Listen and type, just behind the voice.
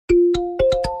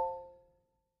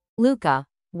Luca,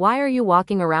 why are you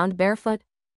walking around barefoot?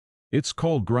 It's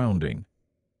called grounding.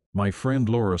 My friend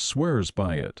Laura swears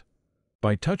by it.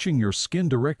 By touching your skin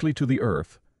directly to the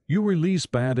earth, you release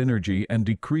bad energy and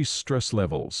decrease stress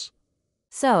levels.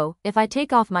 So, if I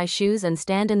take off my shoes and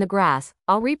stand in the grass,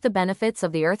 I'll reap the benefits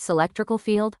of the Earth's electrical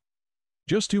field?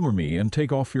 Just humor me and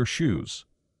take off your shoes.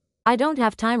 I don't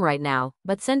have time right now,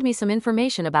 but send me some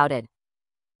information about it.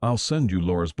 I'll send you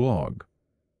Laura's blog.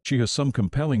 She has some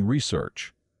compelling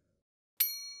research.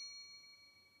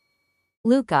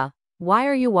 Luca, why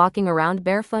are you walking around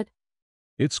barefoot?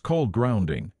 It's called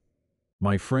grounding.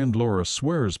 My friend Laura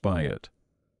swears by it.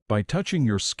 By touching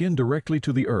your skin directly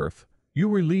to the earth, you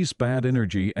release bad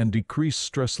energy and decrease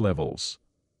stress levels.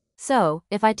 So,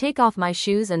 if I take off my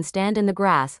shoes and stand in the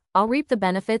grass, I'll reap the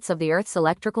benefits of the Earth's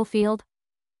electrical field?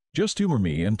 Just humor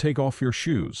me and take off your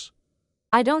shoes.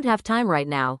 I don't have time right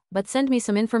now, but send me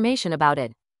some information about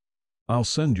it. I'll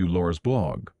send you Laura's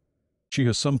blog. She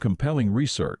has some compelling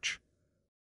research.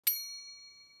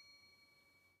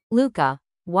 Luca,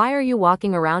 why are you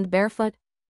walking around barefoot?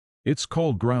 It's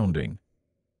called grounding.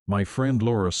 My friend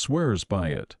Laura swears by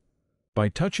it. By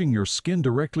touching your skin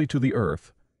directly to the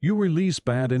earth, you release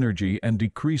bad energy and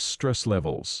decrease stress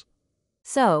levels.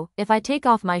 So, if I take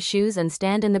off my shoes and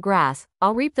stand in the grass,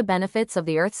 I'll reap the benefits of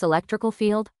the Earth's electrical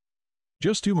field?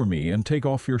 Just humor me and take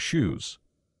off your shoes.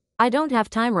 I don't have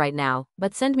time right now,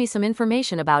 but send me some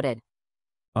information about it.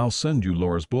 I'll send you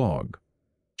Laura's blog.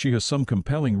 She has some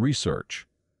compelling research.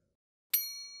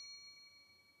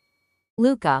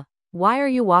 Luca, why are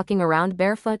you walking around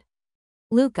barefoot?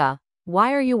 Luca,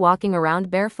 why are you walking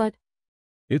around barefoot?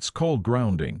 It's called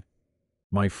grounding.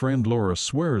 My friend Laura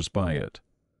swears by it.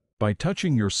 By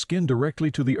touching your skin directly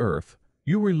to the earth,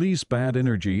 you release bad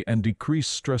energy and decrease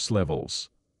stress levels.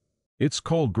 It's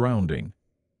called grounding.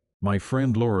 My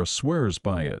friend Laura swears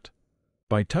by it.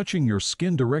 By touching your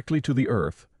skin directly to the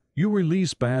earth, you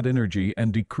release bad energy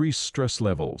and decrease stress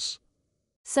levels.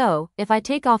 So, if I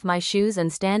take off my shoes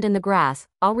and stand in the grass,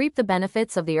 I'll reap the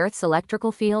benefits of the Earth's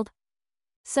electrical field?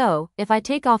 So, if I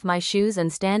take off my shoes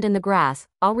and stand in the grass,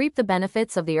 I'll reap the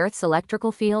benefits of the Earth's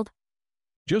electrical field?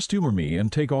 Just humor me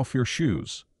and take off your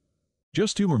shoes.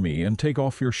 Just humor me and take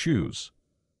off your shoes.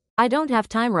 I don't have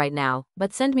time right now,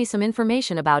 but send me some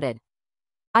information about it.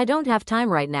 I don't have time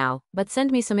right now, but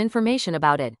send me some information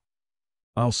about it.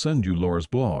 I'll send you Laura's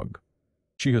blog.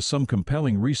 She has some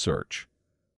compelling research.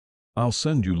 I'll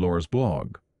send you Laura's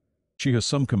blog. She has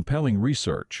some compelling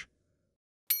research.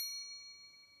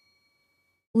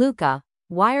 Luca,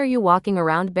 why are you walking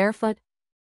around barefoot?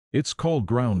 It's called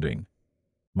grounding.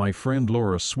 My friend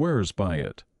Laura swears by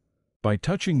it. By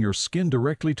touching your skin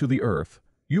directly to the earth,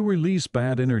 you release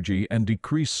bad energy and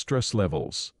decrease stress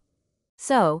levels.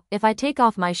 So, if I take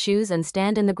off my shoes and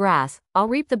stand in the grass, I'll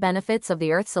reap the benefits of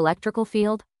the Earth's electrical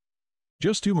field?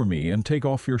 Just humor me and take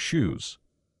off your shoes.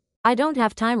 I don't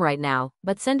have time right now,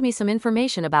 but send me some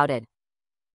information about it.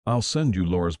 I'll send you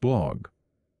Laura's blog.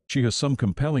 She has some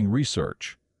compelling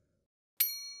research.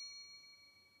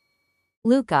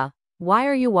 Luca, why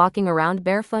are you walking around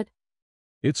barefoot?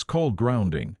 It's called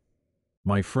grounding.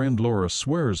 My friend Laura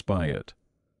swears by it.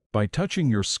 By touching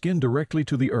your skin directly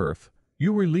to the earth,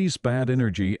 you release bad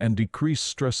energy and decrease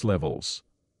stress levels.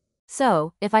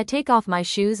 So, if I take off my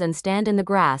shoes and stand in the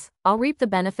grass, I'll reap the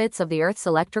benefits of the Earth's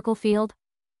electrical field?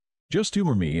 Just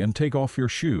humor me and take off your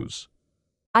shoes.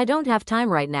 I don't have time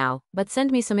right now, but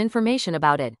send me some information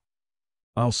about it.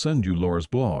 I'll send you Laura's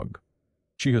blog.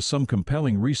 She has some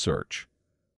compelling research.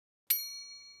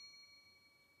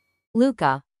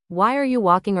 Luca, why are you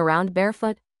walking around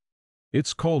barefoot?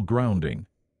 It's called grounding.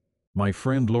 My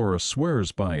friend Laura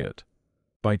swears by it.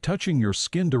 By touching your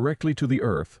skin directly to the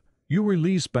earth, you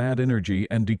release bad energy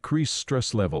and decrease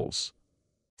stress levels.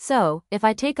 So, if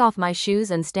I take off my shoes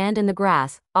and stand in the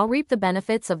grass, I'll reap the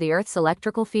benefits of the Earth's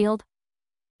electrical field?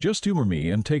 Just humor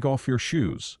me and take off your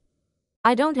shoes.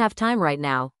 I don't have time right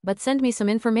now, but send me some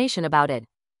information about it.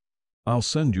 I'll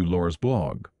send you Laura's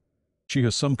blog. She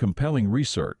has some compelling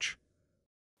research.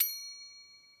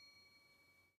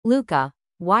 Luca,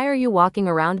 why are you walking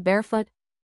around barefoot?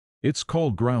 It's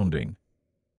called grounding.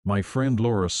 My friend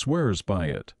Laura swears by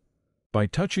it. By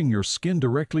touching your skin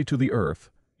directly to the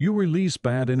earth, you release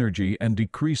bad energy and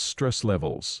decrease stress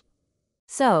levels.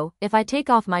 So, if I take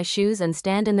off my shoes and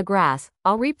stand in the grass,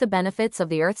 I'll reap the benefits of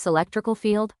the Earth's electrical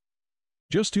field?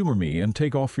 Just humor me and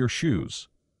take off your shoes.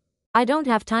 I don't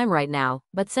have time right now,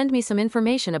 but send me some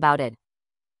information about it.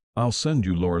 I'll send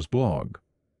you Laura's blog.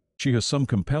 She has some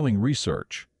compelling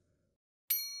research.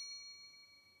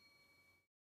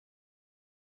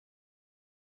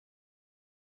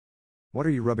 What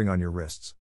are you rubbing on your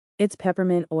wrists? It's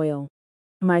peppermint oil.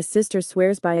 My sister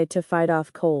swears by it to fight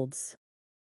off colds.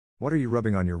 What are you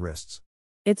rubbing on your wrists?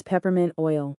 It's peppermint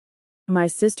oil. My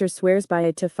sister swears by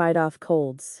it to fight off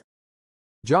colds.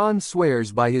 John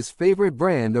swears by his favorite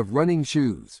brand of running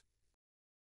shoes.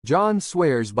 John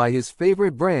swears by his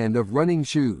favorite brand of running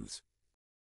shoes.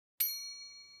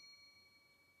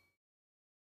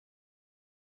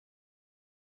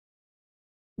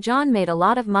 John made a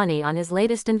lot of money on his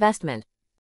latest investment.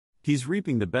 He's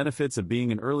reaping the benefits of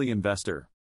being an early investor.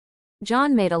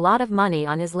 John made a lot of money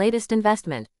on his latest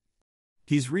investment.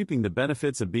 He's reaping the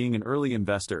benefits of being an early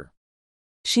investor.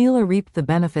 Sheila reaped the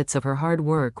benefits of her hard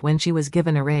work when she was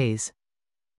given a raise.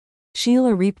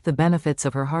 Sheila reaped the benefits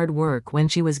of her hard work when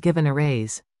she was given a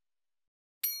raise.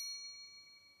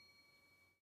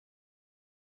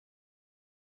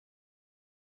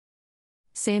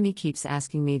 Sammy keeps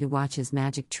asking me to watch his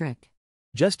magic trick.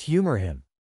 Just humor him.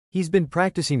 He's been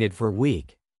practicing it for a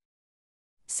week.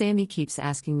 Sammy keeps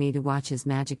asking me to watch his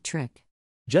magic trick.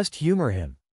 Just humor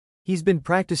him. He's been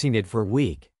practicing it for a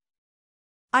week.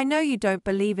 I know you don't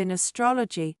believe in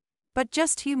astrology, but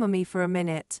just humor me for a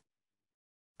minute.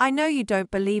 I know you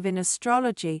don't believe in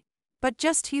astrology, but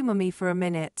just humor me for a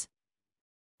minute.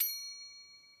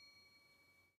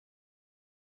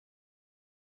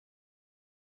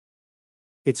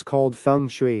 It's called feng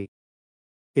shui.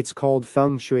 It's called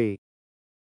feng shui.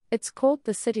 It's called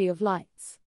the City of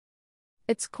Lights.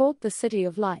 It's called the City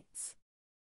of Lights.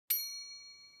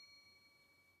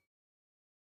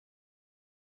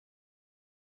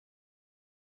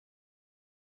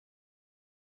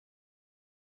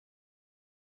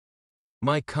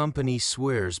 My company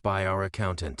swears by our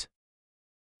accountant.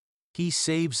 He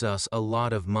saves us a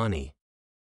lot of money.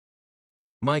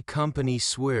 My company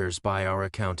swears by our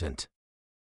accountant.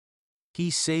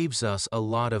 He saves us a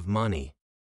lot of money.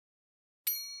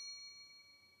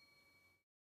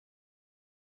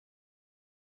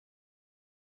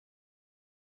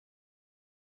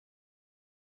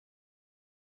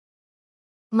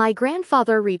 My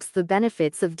grandfather reaps the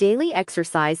benefits of daily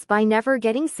exercise by never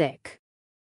getting sick.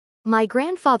 My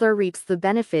grandfather reaps the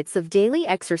benefits of daily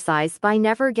exercise by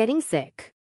never getting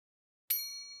sick.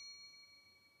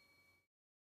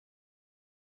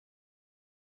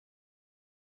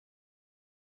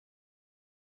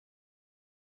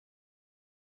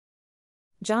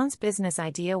 John's business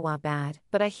idea was bad,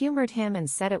 but I humored him and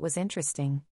said it was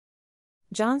interesting.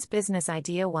 John's business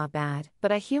idea was bad,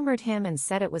 but I humored him and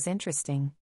said it was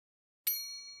interesting.